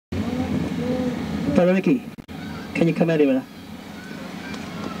Brother Ricky, can you come out here?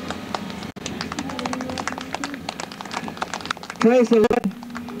 Praise the Lord.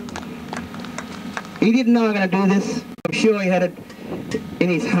 He didn't know I'm going to do this. I'm sure he had it in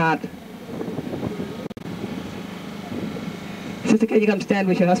his heart. Sister, can you come stand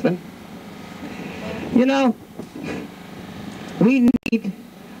with your husband? You know, we need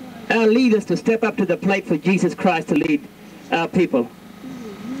our leaders to step up to the plate for Jesus Christ to lead our people.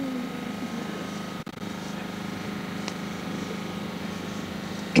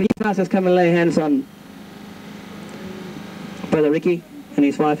 Can you pastors come and lay hands on Brother Ricky and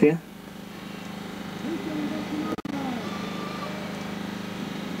his wife here?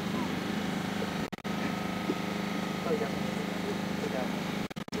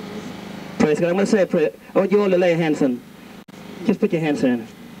 Praise God. I'm going to say a prayer. I want you all to lay your hands on. Just put your hands in.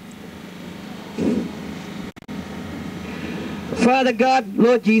 Father God,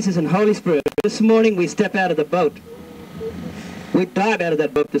 Lord Jesus, and Holy Spirit, this morning we step out of the boat. We dive out of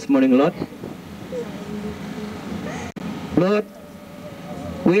that boat this morning, Lord. Lord,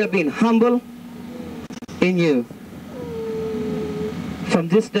 we have been humble in you. From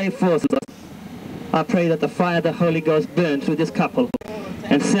this day forth, Lord, I pray that the fire of the Holy Ghost burn through this couple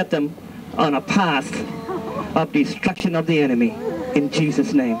and set them on a path of destruction of the enemy in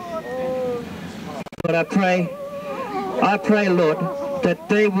Jesus' name. Lord, I pray, Lord, that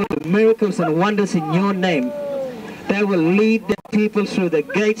they will do miracles and wonders in your name. They will lead the people through the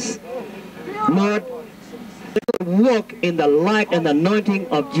gates. Lord, they will walk in the light and anointing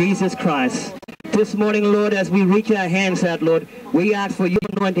of Jesus Christ. This morning, Lord, as we reach our hands out, Lord, we ask for your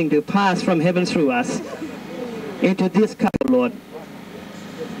anointing to pass from heaven through us into this couple, Lord.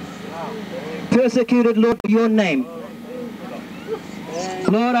 Persecuted, Lord, for your name.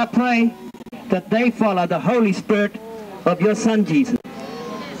 Lord, I pray that they follow the Holy Spirit of your Son, Jesus.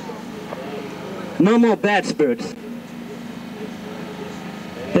 No more bad spirits.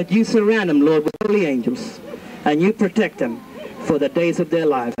 That you surround them, Lord, with holy angels, and you protect them for the days of their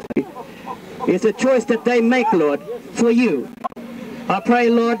life. It's a choice that they make, Lord, for you. I pray,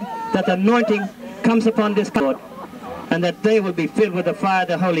 Lord, that the anointing comes upon this Lord, and that they will be filled with the fire of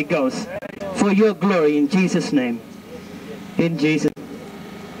the Holy Ghost for your glory in Jesus' name. In Jesus'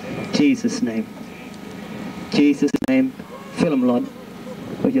 name. Jesus' name. Fill them, Lord,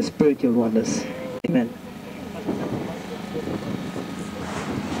 with your spiritual wonders. Amen.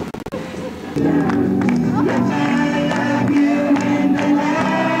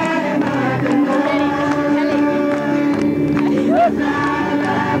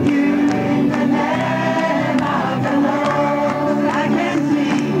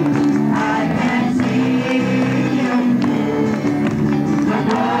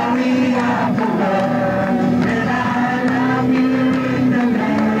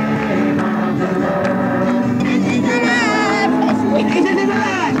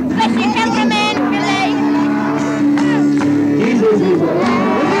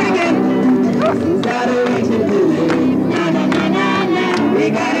 We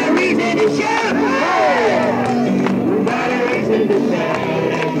got a reason to shout. We got a reason to shout.